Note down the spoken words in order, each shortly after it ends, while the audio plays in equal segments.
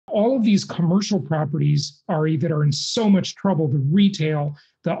all of these commercial properties, Ari, that are in so much trouble, the retail,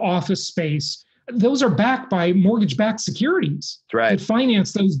 the office space, those are backed by mortgage-backed securities that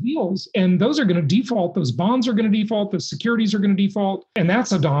finance those deals. And those are going to default. Those bonds are going to default. The securities are going to default. And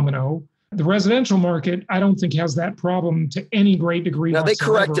that's a domino. The residential market, I don't think has that problem to any great degree. Now, they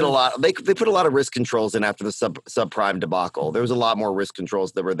corrected a lot. They put a lot of risk controls in after the subprime debacle. There was a lot more risk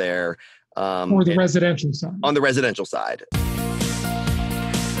controls that were there. For the residential side. On the residential side.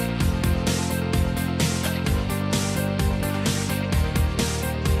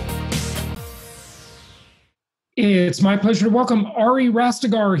 It's my pleasure to welcome Ari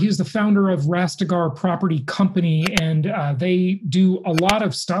Rastegar. He's the founder of Rastegar Property Company, and they do a lot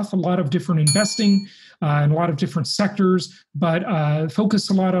of stuff, a lot of different investing in a lot of different sectors, but focus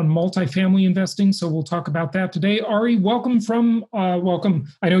a lot on multifamily investing. So we'll talk about that today. Ari, welcome.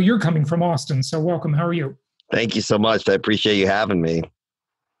 I know you're coming from Austin, so welcome. How are you? Thank you so much. I appreciate you having me.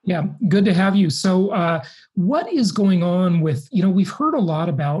 Yeah, good to have you. So what is going on with, we've heard a lot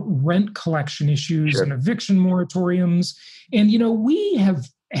about rent collection issues and eviction moratoriums. And, we have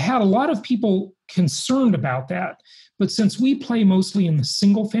had a lot of people concerned about that. But since we play mostly in the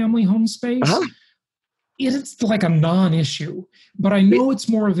single family home space, it's like a non-issue. But I know it's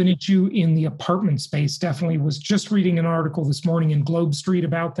more of an issue in the apartment space. Definitely was just reading an article this morning in Globe Street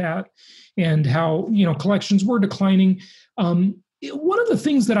about that and how, collections were declining. One of the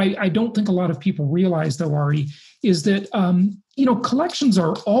things that I don't think a lot of people realize, though, Ari, is that, collections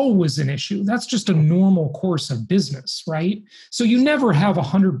are always an issue. That's just a normal course of business, right? So you never have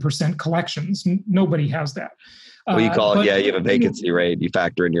 100% collections. Nobody has that. Well, you call it, you have a vacancy rate. You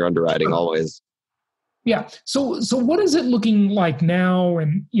factor in your underwriting always. Yeah. So what is it looking like now?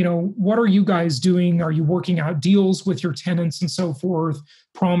 And, what are you guys doing? Are you working out deals with your tenants and so forth?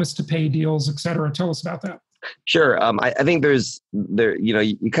 Promise to pay deals, et cetera. Tell us about that. Sure. I think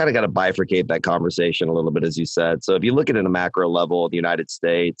you kind of got to bifurcate that conversation a little bit, as you said. So if you look at it at a macro level, the United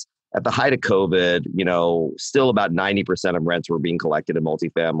States, at the height of COVID, still about 90% of rents were being collected in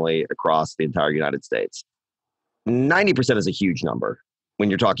multifamily across the entire United States. 90% is a huge number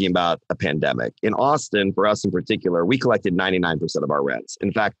when you're talking about a pandemic. In Austin, for us in particular, we collected 99% of our rents.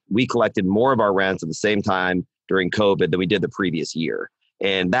 In fact, we collected more of our rents at the same time during COVID than we did the previous year.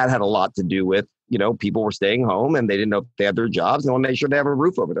 And that had a lot to do with, people were staying home and they didn't know if they had their jobs. They want to make sure they have a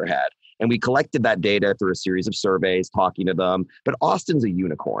roof over their head. And we collected that data through a series of surveys, talking to them. But Austin's a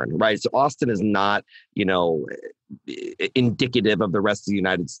unicorn, right? So Austin is not, indicative of the rest of the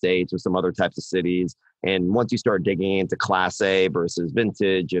United States or some other types of cities. And once you start digging into Class A versus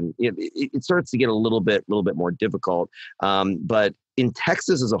vintage, and it starts to get a little bit more difficult. But in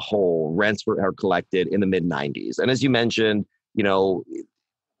Texas as a whole, rents are collected in the mid-90s. And as you mentioned,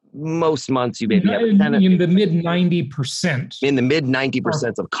 most months you maybe have a tenant in the mid 90%. In the mid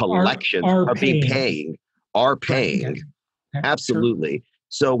 90% of collections are paying. Absolutely. Sure.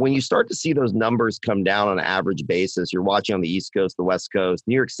 So when you start to see those numbers come down on an average basis, you're watching on the East Coast, the West Coast.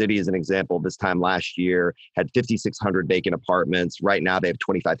 New York City, as an example, this time last year had 5,600 vacant apartments. Right now they have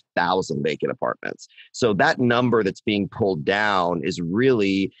 25,000 vacant apartments. So that number that's being pulled down is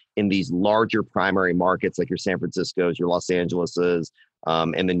really in these larger primary markets like your San Francisco's, your Los Angeles's,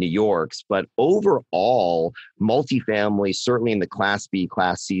 and the New Yorks. But overall, multifamily, certainly in the Class B,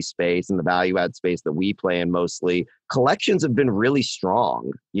 Class C space and the value add space that we play in mostly, collections have been really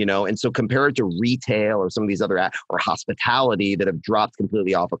strong, and so compared to retail or some of these other, or hospitality that have dropped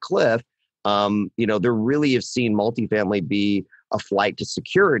completely off a cliff, they really have seen multifamily be a flight to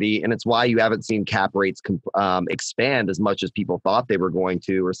security. And it's why you haven't seen cap rates expand as much as people thought they were going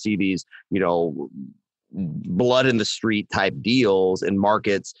to, or see these, blood in the street type deals in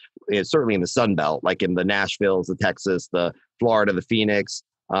markets, certainly in the Sun Belt, like in the Nashvilles, the Texas, the Florida, the Phoenix.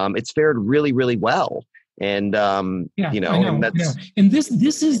 It's fared really, really well. And, and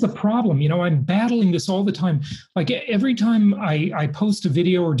this is the problem. I'm battling this all the time. Like every time I post a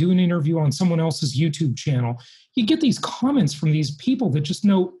video or do an interview on someone else's YouTube channel, you get these comments from these people that just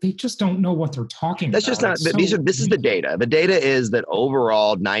don't know what they're talking about. That's just not, this is the data. The data is that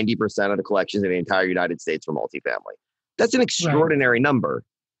overall 90% of the collections in the entire United States were multifamily. That's an extraordinary number.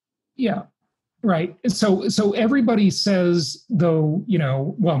 Yeah. Right. So everybody says, though,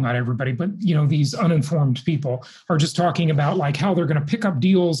 well, not everybody, but, these uninformed people are just talking about like how they're going to pick up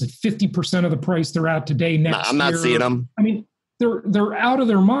deals at 50% of the price they're at today next year. I'm not seeing them. I mean, they're out of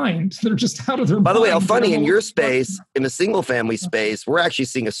their mind. They're just out of their mind. By the way, how funny, in your space, in the single family space, we're actually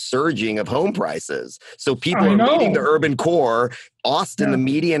seeing a surging of home prices. So people are leaving the urban core. Austin, the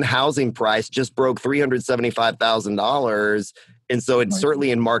median housing price just broke $375,000. And so it's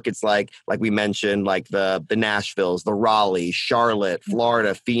certainly in markets like we mentioned, like the Nashvilles, the Raleigh, Charlotte,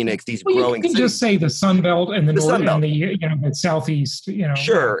 Florida, Phoenix, these growing cities. You can just say the Sun Belt and the North and the Southeast,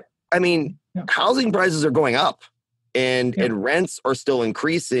 Sure. I mean, housing prices are going up and rents are still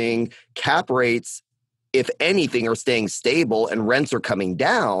increasing. Cap rates, if anything, are staying stable and rents are coming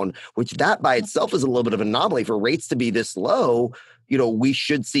down, which that by itself is a little bit of an anomaly. For rates to be this low, we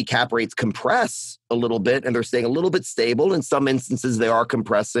should see cap rates compress a little bit, and they're staying a little bit stable. In some instances, they are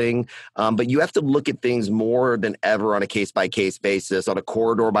compressing, but you have to look at things more than ever on a case-by-case basis, on a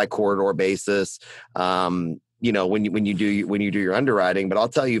corridor-by-corridor basis. When you do your underwriting. But I'll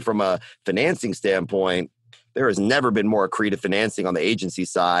tell you, from a financing standpoint, there has never been more accretive financing on the agency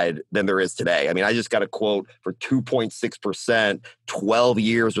side than there is today. I mean, I just got a quote for 2.6%, 12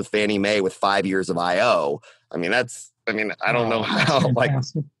 years with Fannie Mae with 5 years of IO. I mean, I don't know how,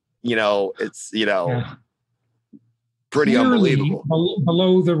 it's, pretty clearly unbelievable.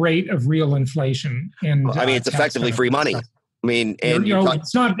 Below the rate of real inflation. And it's effectively free money. I mean, and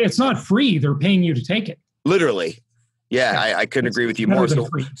it's not free. They're paying you to take it. Literally. Yeah, I couldn't agree with you more.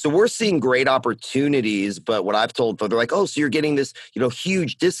 So we're seeing great opportunities, but what I've told, they're like, oh, so you're getting this,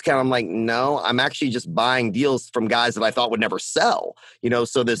 huge discount. I'm like, no, I'm actually just buying deals from guys that I thought would never sell.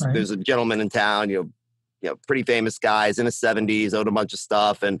 So there's a gentleman in town, pretty famous guys in his 70s, owed a bunch of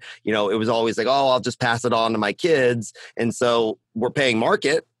stuff. And, it was always like, oh, I'll just pass it on to my kids. And so we're paying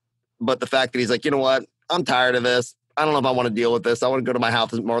market. But the fact that he's like, you know what, I'm tired of this. I don't know if I want to deal with this. I want to go to my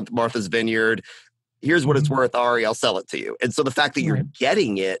house at Martha's Vineyard. Here's what it's worth, Ari. I'll sell it to you. And so the fact that you're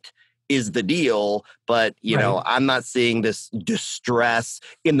getting it is the deal. But, I'm not seeing this distress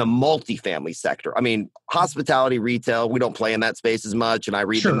in the multifamily sector. I mean, hospitality, retail, we don't play in that space as much. And I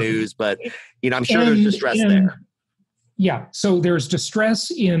read the news, but, I'm sure there's distress there. Yeah. So there's distress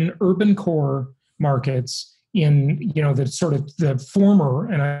in urban core markets in, the sort of the former,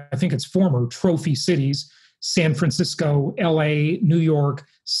 and I think it's former trophy cities, San Francisco, LA, New York,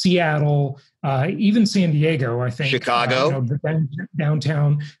 Seattle, even San Diego, I think. Chicago.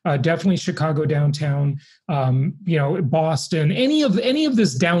 Downtown, definitely Chicago downtown, Boston, any of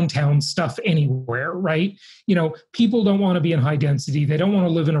this downtown stuff anywhere, right? People don't want to be in high density. They don't want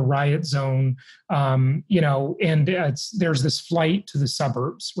to live in a riot zone, and there's this flight to the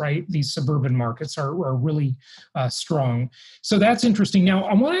suburbs, right? These suburban markets are really strong. So that's interesting. Now,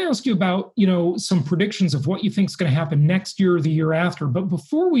 I want to ask you about, some predictions of what you think is going to happen next year or the year after. But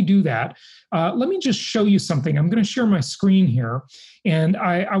before we do that, let me just show you something. I'm going to share my screen here. And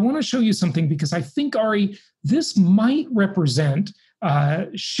I want to show you something because I think, Ari, this might represent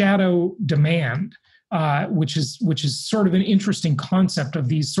shadow demand, which is sort of an interesting concept of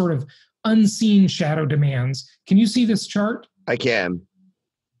these sort of unseen shadow demands. Can you see this chart? I can.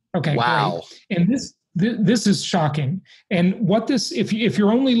 Okay, wow. Great. And this is shocking. And what this, if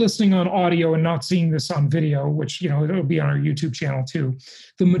you're only listening on audio and not seeing this on video, which, it'll be on our YouTube channel too,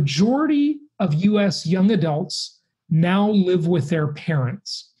 the majority of U.S. young adults now live with their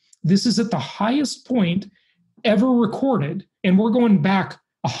parents. This is at the highest point ever recorded. And we're going back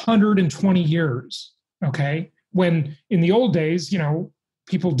 120 years, okay? When in the old days,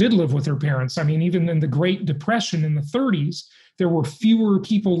 people did live with their parents. I mean, even in the Great Depression in the 30s, there were fewer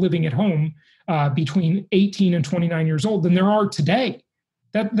people living at home between 18 and 29 years old than there are today.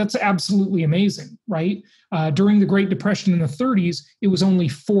 That's absolutely amazing, right? During the Great Depression in the 30s, it was only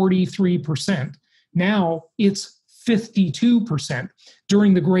 43%. Now it's 52%.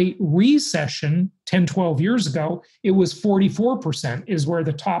 During the Great Recession 10, 12 years ago, it was 44% is where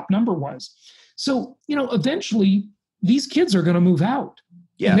the top number was. So, eventually these kids are going to move out.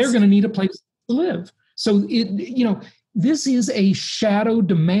 Yes. And they're going to need a place to live. So, this is a shadow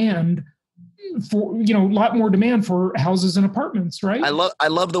demand for, a lot more demand for houses and apartments, right? I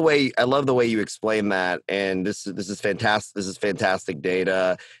love the way you explain that. And this is fantastic. This is fantastic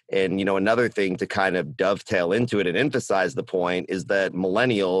data. And, another thing to kind of dovetail into it and emphasize the point is that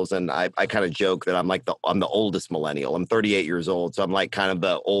millennials, and I kind of joke that I'm the oldest millennial. I'm 38 years old. So I'm like kind of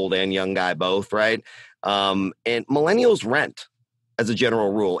the old and young guy both, right? And millennials rent as a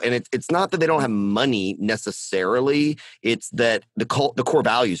general rule. And it's not that they don't have money necessarily. It's that the core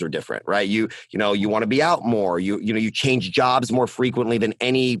values are different, right? You want to be out more. You change jobs more frequently than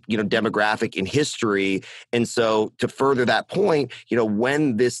any, demographic in history. And so to further that point,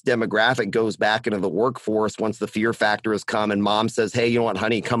 when this demographic goes back into the workforce, once the fear factor has come and mom says, hey, you know what,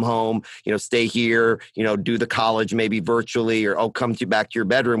 honey, come home, stay here, do the college maybe virtually, or come back to your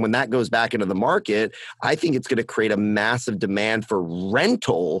bedroom. When that goes back into the market, I think it's going to create a massive demand for for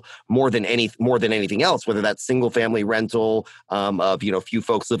rental more than anything else, whether that's single family rental of, a few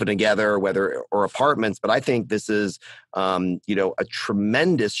folks living together, or apartments. But I think this is, a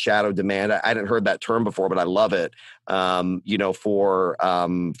tremendous shadow demand. I hadn't heard that term before, but I love it, for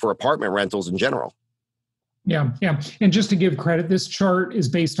apartment rentals in general. Yeah. And just to give credit, this chart is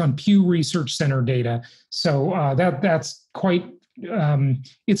based on Pew Research Center data. So that's quite,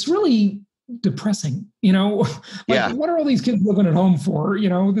 it's really depressing, what are all these kids living at home for?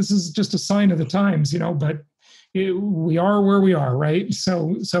 This is just a sign of the times, but we are where we are, right?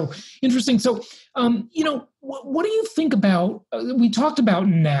 So interesting. So, what do you think about, we talked about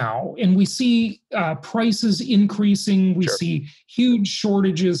now, and we see prices increasing. We see huge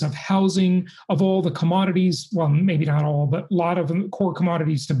shortages of housing, of all the commodities, well, maybe not all, but a lot of the core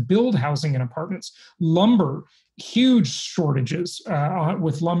commodities to build housing and apartments. Lumber, huge shortages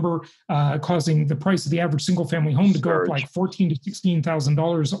with lumber causing the price of the average single family home to go up like $14,000 to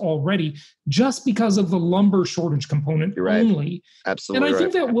 $16,000 already, just because of the lumber shortage component only. Absolutely. And I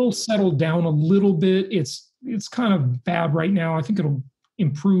think that will settle down a little bit. It's kind of bad right now. I think it'll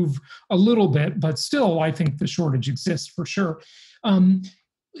improve a little bit, but still, I think the shortage exists for sure. But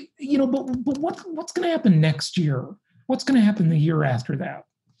what's going to happen next year? What's going to happen the year after that?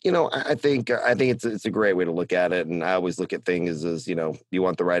 I think it's a great way to look at it. And I always look at things as, you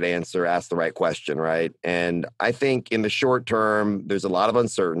want the right answer, ask the right question, right? And I think in the short term, there's a lot of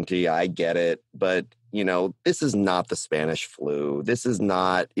uncertainty. I get it. But, this is not the Spanish flu. This is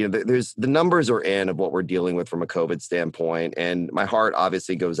not, the numbers are in of what we're dealing with from a COVID standpoint. And my heart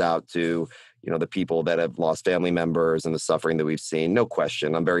obviously goes out to, the people that have lost family members and the suffering that we've seen. No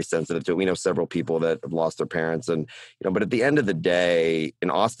question. I'm very sensitive to it. We know several people that have lost their parents. And, but at the end of the day,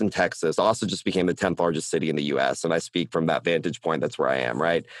 in Austin, Texas, Austin just became the 10th largest city in the U.S. And I speak from that vantage point. That's where I am,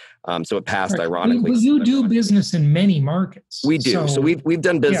 right? So it passed, ironically. But you do business in many markets. We do. So we've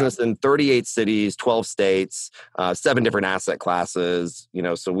done business in 38 cities, 12 states, 7 different asset classes.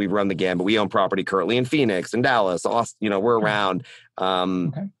 So we run the gamut. We own property currently in Phoenix and Dallas, Austin. We're around.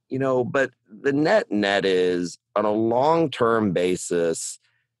 But the net is, on a long-term basis,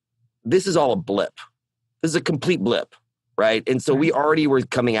 this is all a blip. This is a complete blip, right? And so we already were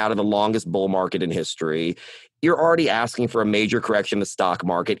coming out of the longest bull market in history. You're already asking for a major correction in the stock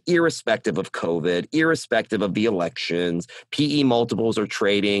market, irrespective of COVID, irrespective of the elections. PE multiples are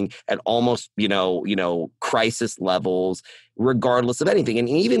trading at almost, crisis levels, regardless of anything. And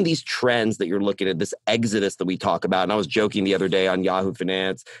even these trends that you're looking at, this exodus that we talk about, and I was joking the other day on Yahoo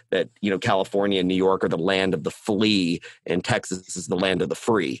Finance that, California and New York are the land of the flea and Texas is the land of the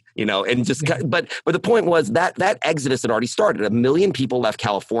free, and just, but the point was that exodus had already started. 1 million people left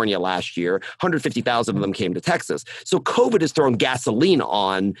California last year. 150,000 of them came to Texas. So COVID has thrown gasoline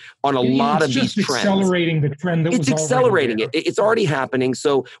on a lot of these trends. It's accelerating the trend that was already accelerating there. It's already happening.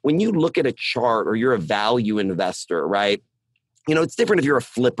 So when you look at a chart or you're a value investor, right? It's different if you're a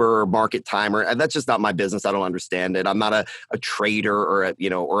flipper or market timer. And that's just not my business. I don't understand it. I'm not a trader or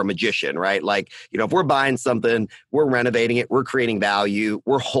a magician, right? Like, if we're buying something, we're renovating it, we're creating value,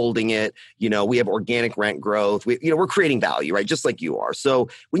 we're holding it, we have organic rent growth, we're creating value, right? Just like you are. So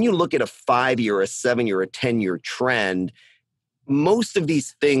when you look at a 5-year, a 7-year, a 10-year trend, most of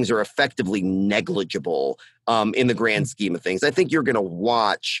these things are effectively negligible in the grand scheme of things. I think you're going to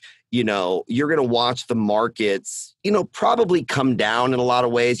watch the markets, probably come down in a lot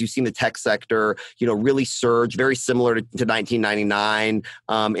of ways. You've seen the tech sector, really surge, very similar to 1999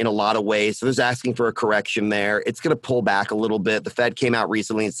 in a lot of ways. So there's asking for a correction there. It's going to pull back a little bit. The Fed came out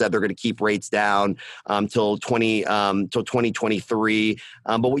recently and said they're going to keep rates down till 2023.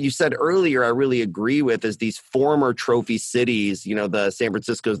 But what you said earlier, I really agree with, is these former trophy cities, the San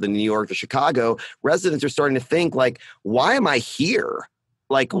Francisco's, the New York, the Chicago, residents are starting to think like, why am I here?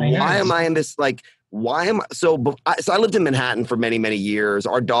 Like, why am I in this? Like, why am I? So I lived in Manhattan for many, many years.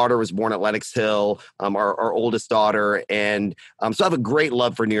 Our daughter was born at Lenox Hill, our oldest daughter. And so I have a great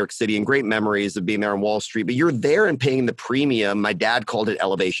love for New York City and great memories of being there on Wall Street. But you're there and paying the premium. My dad called it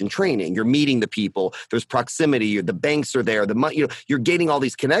elevation training. You're meeting the people. There's proximity. The banks are there. You're getting all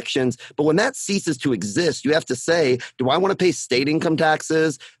these connections. But when that ceases to exist, you have to say, do I want to pay state income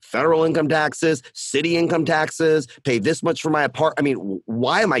taxes, federal income taxes, city income taxes, pay this much for my apartment? I mean,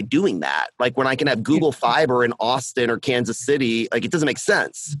 why am I doing that? Like, when I can have Google Fiber in Austin or Kansas City, like, it doesn't make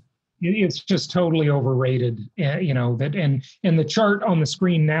sense. It's just totally overrated, and the chart on the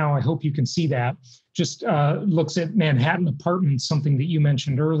screen now, I hope you can see that, just looks at Manhattan apartments, something that you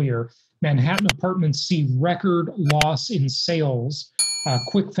mentioned earlier. Manhattan apartments see record loss in sales.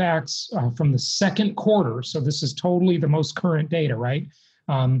 Quick facts from the second quarter. So this is totally the most current data, right?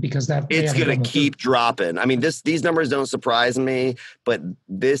 because that it's going to keep dropping. I mean, these numbers don't surprise me, but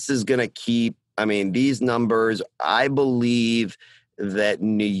this is going to keep. I mean, these numbers, I believe that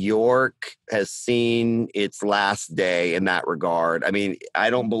New York has seen its last day in that regard. I mean, I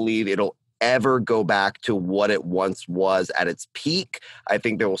don't believe it'll ever go back to what it once was at its peak. I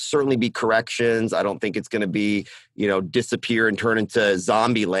think there will certainly be corrections. I don't think it's going to be, disappear and turn into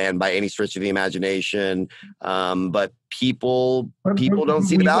zombie land by any stretch of the imagination. But people don't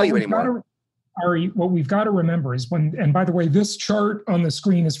see the value anymore. Ari, what we've got to remember is and by the way, this chart on the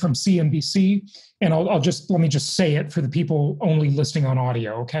screen is from CNBC, and let me just say it for the people only listening on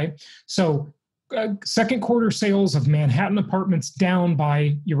audio, okay? So second quarter sales of Manhattan apartments down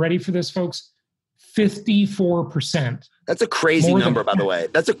by, you ready for this, folks? 54%. That's a crazy number, by the way.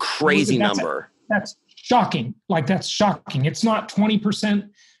 That's a crazy number. That's shocking. That's shocking. It's not 20%.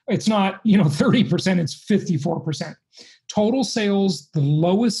 It's not, 30%. It's 54%. Total sales, the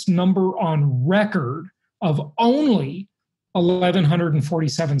lowest number on record of only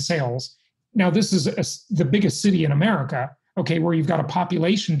 1,147 sales. Now, this is the biggest city in America, okay, where you've got a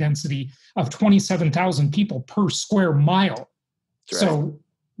population density of 27,000 people per square mile. Right. So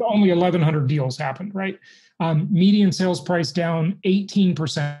only 1,100 deals happened, right? Median sales price down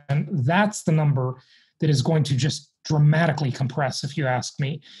 18%. That's the number that is going to just dramatically compress, if you ask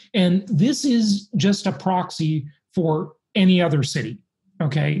me. And this is just a proxy for any other city,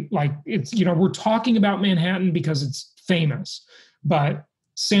 okay? It's, we're talking about Manhattan because it's famous, but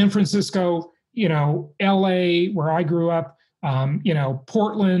San Francisco, LA, where I grew up,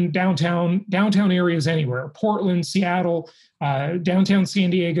 Portland, downtown areas anywhere, Portland, Seattle, downtown San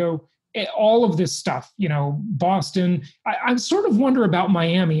Diego, all of this stuff, Boston. I sort of wonder about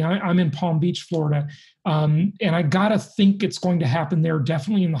Miami. I'm in Palm Beach, Florida. And I got to think it's going to happen there,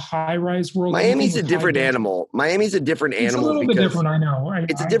 definitely in the high-rise world. Miami's a different animal. It's a little bit different, I know.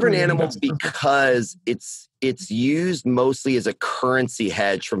 It's a different animal because it's used mostly as a currency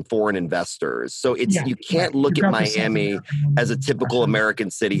hedge from foreign investors. So you can't look at Miami as a typical American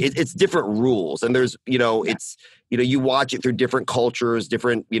city. It's different rules. And there's, you watch it through different cultures,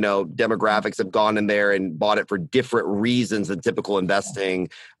 different, demographics have gone in there and bought it for different reasons than typical investing.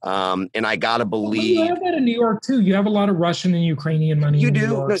 And I got to believe. You have that in New York too. You have a lot of Russian and Ukrainian money. You in do.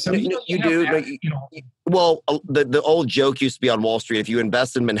 New York. You do. Well, the old joke used to be on Wall Street, if you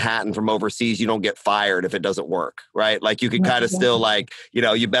invest in Manhattan from overseas, you don't get fired if it doesn't work, right? Like you can kind of still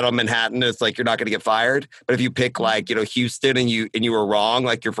you bet on Manhattan, it's like you're not going to get fired. But if you pick Houston and you were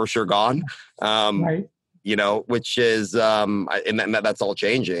wrong, you're for sure gone. Right. Which is, and that's all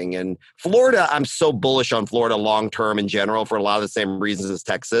changing. And Florida, I'm so bullish on Florida long-term in general for a lot of the same reasons as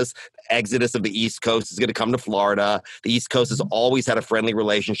Texas. Exodus of the East Coast is going to come to Florida. The East Coast has always had a friendly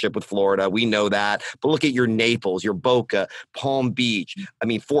relationship with Florida. We know that. But look at your Naples, your Boca, Palm Beach. I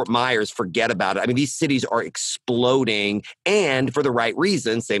mean, Fort Myers, forget about it. I mean, these cities are exploding, and for the right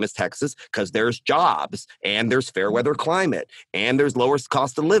reasons, same as Texas, because there's jobs and there's fair weather climate and there's lower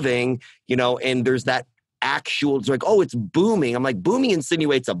cost of living, and there's that actual, it's it's booming. I'm like, booming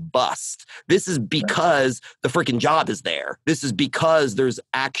insinuates a bust. This is because the freaking job is there. This is because there's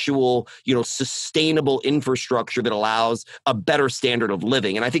actual, sustainable infrastructure that allows a better standard of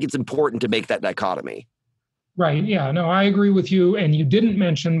living. And I think it's important to make that dichotomy. Right. Yeah. No, I agree with you. And you didn't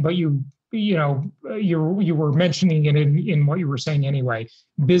mention, but you were mentioning it in what you were saying anyway,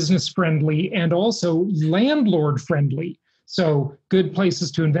 business friendly and also landlord friendly. So good places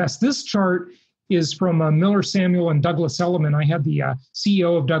to invest. This chart is from Miller Samuel and Douglas Elliman. I had the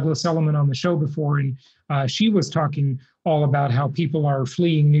CEO of Douglas Elliman on the show before, and she was talking all about how people are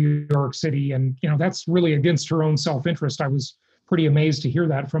fleeing New York City. And, that's really against her own self-interest. I was pretty amazed to hear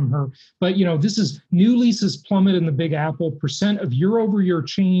that from her. But, this is new leases plummet in the Big Apple, percent of year-over-year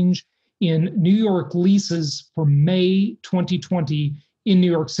change in New York leases for May 2020 in New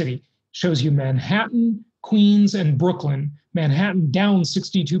York City. Shows you Manhattan, Queens, and Brooklyn. Manhattan down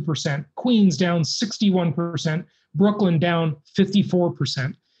 62%, Queens down 61%, Brooklyn down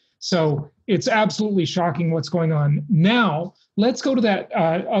 54%. So it's absolutely shocking what's going on. Now, let's go to that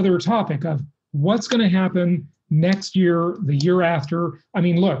other topic of what's going to happen next year, the year after. I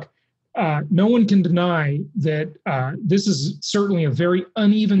mean, look, no one can deny that this is certainly a very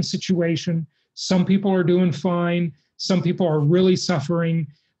uneven situation. Some people are doing fine. Some people are really suffering.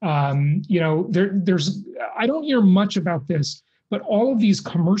 There's I don't hear much about this, but all of these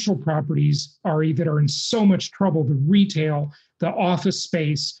commercial properties, Ari, that are in so much trouble, the retail, the office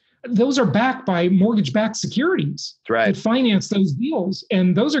space, those are backed by mortgage-backed securities that finance those deals.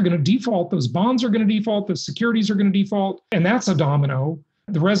 And those are going to default. Those bonds are going to default. The securities are going to default. And that's a domino.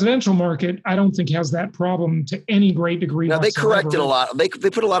 The residential market, I don't think has that problem to any great degree. Now, they whatsoever. corrected a lot. They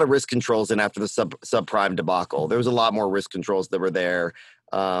put a lot of risk controls in after the subprime debacle. There was a lot more risk controls that were there.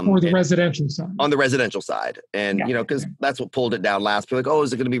 For the residential side. On the residential side. And, because that's what pulled it down last. People like, oh,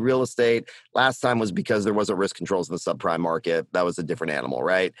 is it going to be real estate? Last time was because there wasn't risk controls in the subprime market. That was a different animal,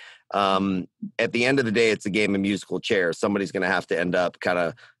 right? At the end of the day, it's a game of musical chairs. Somebody's going to have to end up kind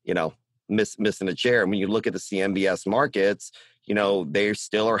of, missing a chair. And when you look at the CMBS markets, they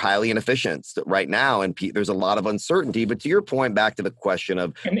still are highly inefficient right now, and there's a lot of uncertainty. But to your point, back to the question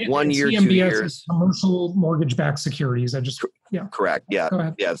of 1 year, CMBS 2 years, commercial mortgage-backed securities. Correct. Yeah.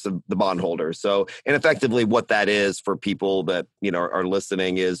 So the bondholders. So, and effectively, what that is for people that are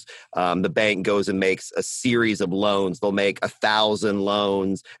listening is the bank goes and makes a series of loans. They'll make 1,000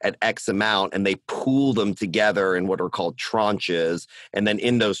 loans at X amount, and they pool them together in what are called tranches. And then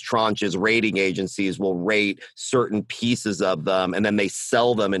in those tranches, rating agencies will rate certain pieces of them, and then they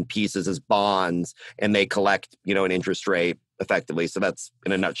sell them in pieces as bonds, and they collect, an interest rate effectively. So that's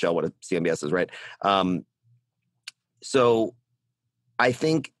in a nutshell what a CMBS is, right? So I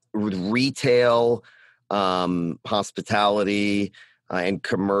think with retail, hospitality, and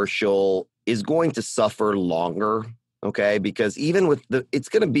commercial is going to suffer longer. Okay, because even it's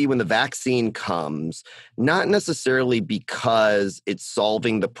going to be when the vaccine comes, not necessarily because it's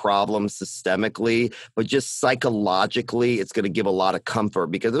solving the problem systemically, but just psychologically, it's going to give a lot of comfort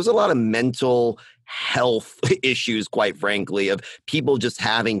because there's a lot of mental health issues, quite frankly, of people just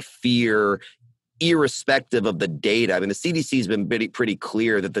having fear irrespective of the data. I mean, the CDC has been pretty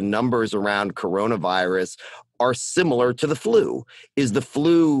clear that the numbers around coronavirus are similar to the flu. Is the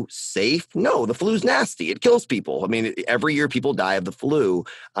flu safe? No, the flu's nasty. It kills people. I mean, every year people die of the flu.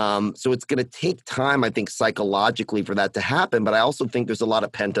 So it's going to take time, I think, psychologically for that to happen. But I also think there's a lot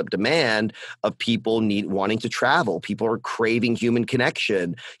of pent-up demand of people wanting to travel. People are craving human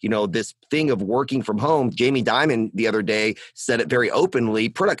connection. This thing of working from home. Jamie Dimon the other day said it very openly.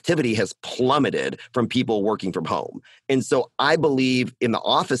 Productivity has plummeted from people working from home. And so I believe in the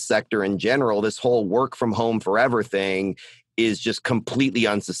office sector in general, this whole work from home forever thing is just completely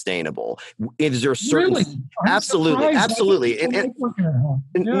unsustainable. Is there certain? Really? Absolutely.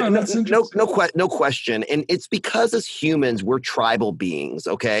 No question. And it's because as humans, we're tribal beings.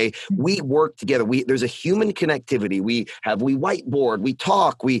 Okay, we work together. There's a human connectivity. We whiteboard. We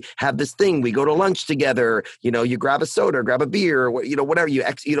talk. We have this thing. We go to lunch together. You grab a soda, grab a beer. Whatever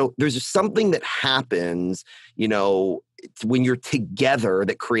there's something that happens. When you're together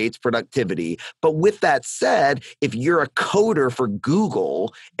that creates productivity. But with that said, if you're a coder for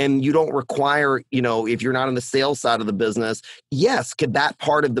Google and you don't require, if you're not on the sales side of the business, yes, could that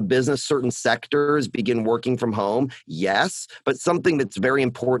part of the business, certain sectors begin working from home? Yes. But something that's very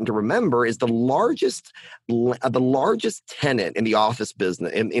important to remember is the largest tenant in the office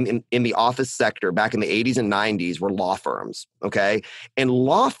business, in the office sector back in the 80s and 90s were law firms. Okay. And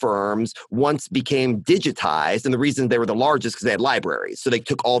law firms once became digitized. And the reason they were the largest because they had libraries. So they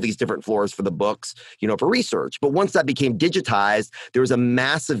took all these different floors for the books, for research. But once that became digitized, there was a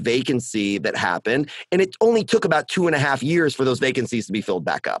massive vacancy that happened. And it only took about 2.5 years for those vacancies to be filled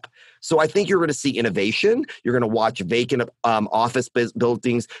back up. So I think you're going to see innovation. You're going to watch vacant office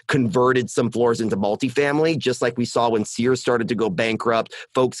buildings converted some floors into multifamily, just like we saw when Sears started to go bankrupt.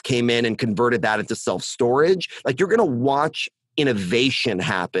 Folks came in and converted that into self-storage. Like you're going to watch innovation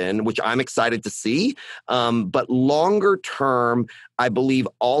happen, which I'm excited to see. But longer term, I believe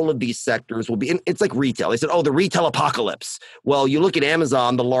all of these sectors will be, and it's like retail. They said, the retail apocalypse. Well, you look at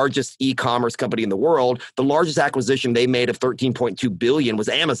Amazon, the largest e-commerce company in the world, the largest acquisition they made of $13.2 billion was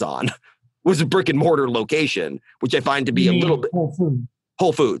Amazon, was a brick and mortar location, which I find to be a little bit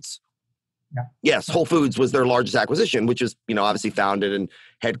Whole Foods. Yeah. Yes, Whole Foods was their largest acquisition, which is, obviously founded and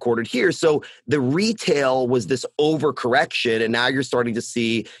headquartered here. So the retail was this overcorrection. And now you're starting to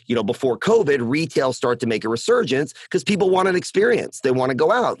see, before COVID, retail start to make a resurgence because people want an experience. They want to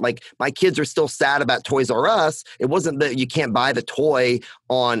go out. Like my kids are still sad about Toys R Us. It wasn't that you can't buy the toy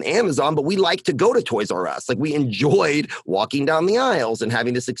on Amazon, but we like to go to Toys R Us. Like we enjoyed walking down the aisles and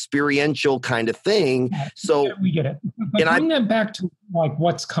having this experiential kind of thing. Yeah, so we get it. But bring that back to like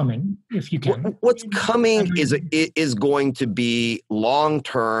what's coming, if you can. What's coming is going to be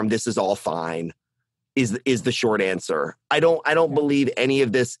long-term. This is all fine. Is the short answer. I don't believe any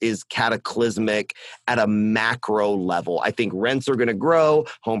of this is cataclysmic at a macro level. I think rents are going to grow,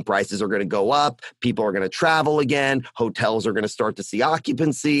 home prices are going to go up, people are going to travel again, hotels are going to start to see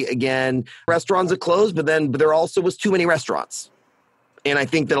occupancy again. Restaurants are closed, but there also was too many restaurants. And I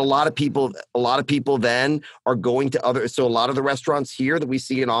think that a lot of people then are going to so a lot of the restaurants here that we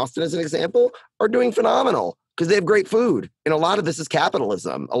see in Austin as an example are doing phenomenal. because they have great food. And a lot of this is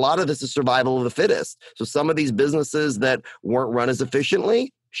capitalism. A lot of this is survival of the fittest. So some of these businesses that weren't run as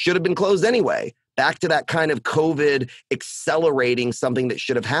efficiently should have been closed anyway. Back to that kind of COVID accelerating something that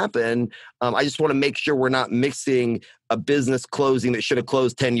should have happened. I just want to make sure we're not mixing a business closing that should have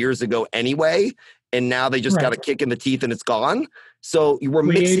closed 10 years ago anyway. And now they just got a kick in the teeth and it's gone. So we're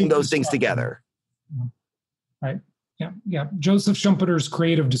mixing those things together. Right. Yeah. Joseph Schumpeter's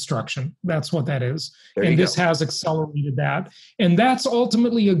creative destruction. That's what that is. And this has accelerated that. And that's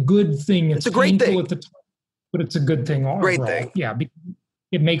ultimately a good thing. It's a great thing at the time, but it's a good thing overall. Great thing. Yeah.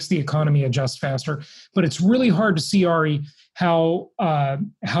 It makes the economy adjust faster. But it's really hard to see, Ari, how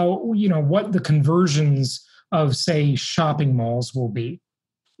what the conversions of, say, shopping malls will be.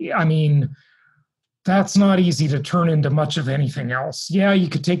 I mean, that's not easy to turn into much of anything else. Yeah, you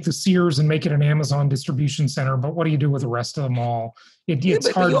could take the Sears and make it an Amazon distribution center, but what do you do with the rest of the mall? It's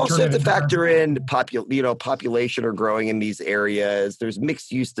hard. You also have to factor in population are growing in these areas. There's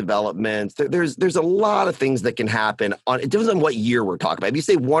mixed use developments. There's a lot of things that can happen. It depends on what year we're talking about. If you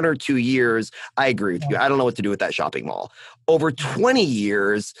say 1 or 2 years, I agree with you. I don't know what to do with that shopping mall. Over 20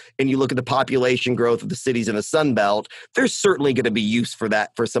 years, and you look at the population growth of the cities in the Sun Belt, there's certainly going to be use for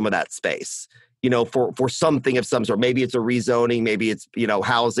some of that space. For something of some sort. Maybe it's a rezoning, maybe it's,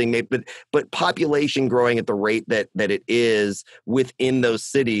 housing, but population growing at the rate that it is within those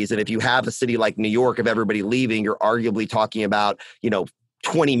cities. And if you have a city like New York, of everybody leaving, you're arguably talking about,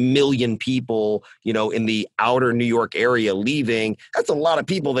 20 million people, in the outer New York area leaving. That's a lot of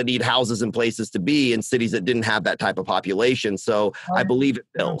people that need houses and places to be in cities that didn't have that type of population. So I believe it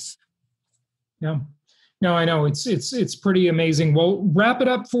fills. Yeah. No, I know it's pretty amazing. Well, wrap it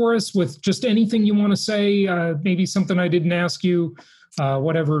up for us with just anything you want to say. Maybe something I didn't ask you.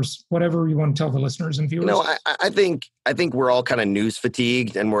 Whatever you want to tell the listeners and viewers. I think we're all kind of news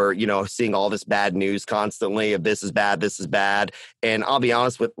fatigued, and we're seeing all this bad news constantly of this is bad. And I'll be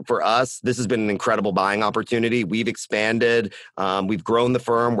honest for us, this has been an incredible buying opportunity. We've expanded, we've grown the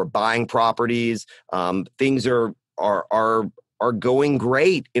firm, we're buying properties. Things are going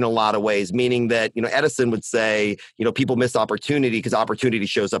great in a lot of ways, meaning that, Edison would say, people miss opportunity because opportunity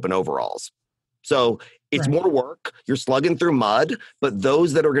shows up in overalls. So it's more work. You're slugging through mud, but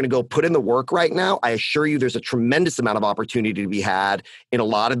those that are going to go put in the work right now, I assure you there's a tremendous amount of opportunity to be had in a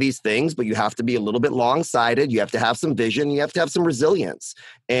lot of these things, but you have to be a little bit long-sighted. You have to have some vision. You have to have some resilience.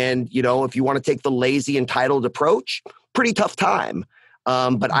 And, if you want to take the lazy, entitled approach, pretty tough time.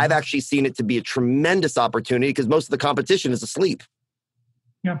 But I've actually seen it to be a tremendous opportunity because most of the competition is asleep.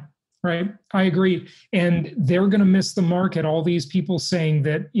 Yeah, right. I agree. And they're going to miss the market. All these people saying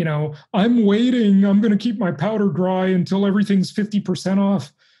that, I'm waiting. I'm going to keep my powder dry until everything's 50%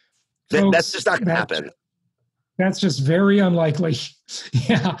 off. Folks, that's just not going to happen. That's just very unlikely.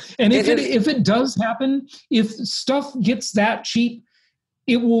 Yeah. And if it does happen, if stuff gets that cheap,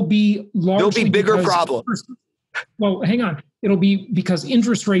 it will be largely there'll be bigger problems. Well, hang on. It'll be because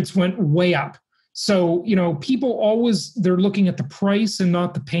interest rates went way up. So, people they're looking at the price and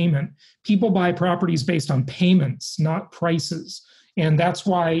not the payment. People buy properties based on payments, not prices. And that's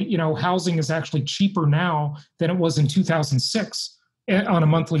why, housing is actually cheaper now than it was in 2006 on a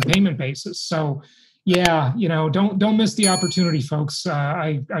monthly payment basis. So, yeah, don't miss the opportunity, folks.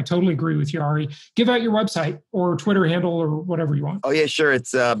 I totally agree with you, Ari. Give out your website or Twitter handle or whatever you want. Oh yeah, sure.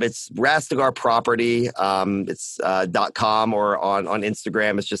 It's Rastegar Property. It's .com, or on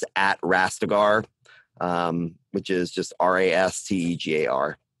Instagram. It's just at Rastegar, which is just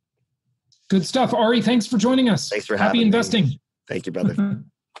Rastegar. Good stuff, Ari. Thanks for joining us. Thanks for having me. Happy investing. Thank you, brother.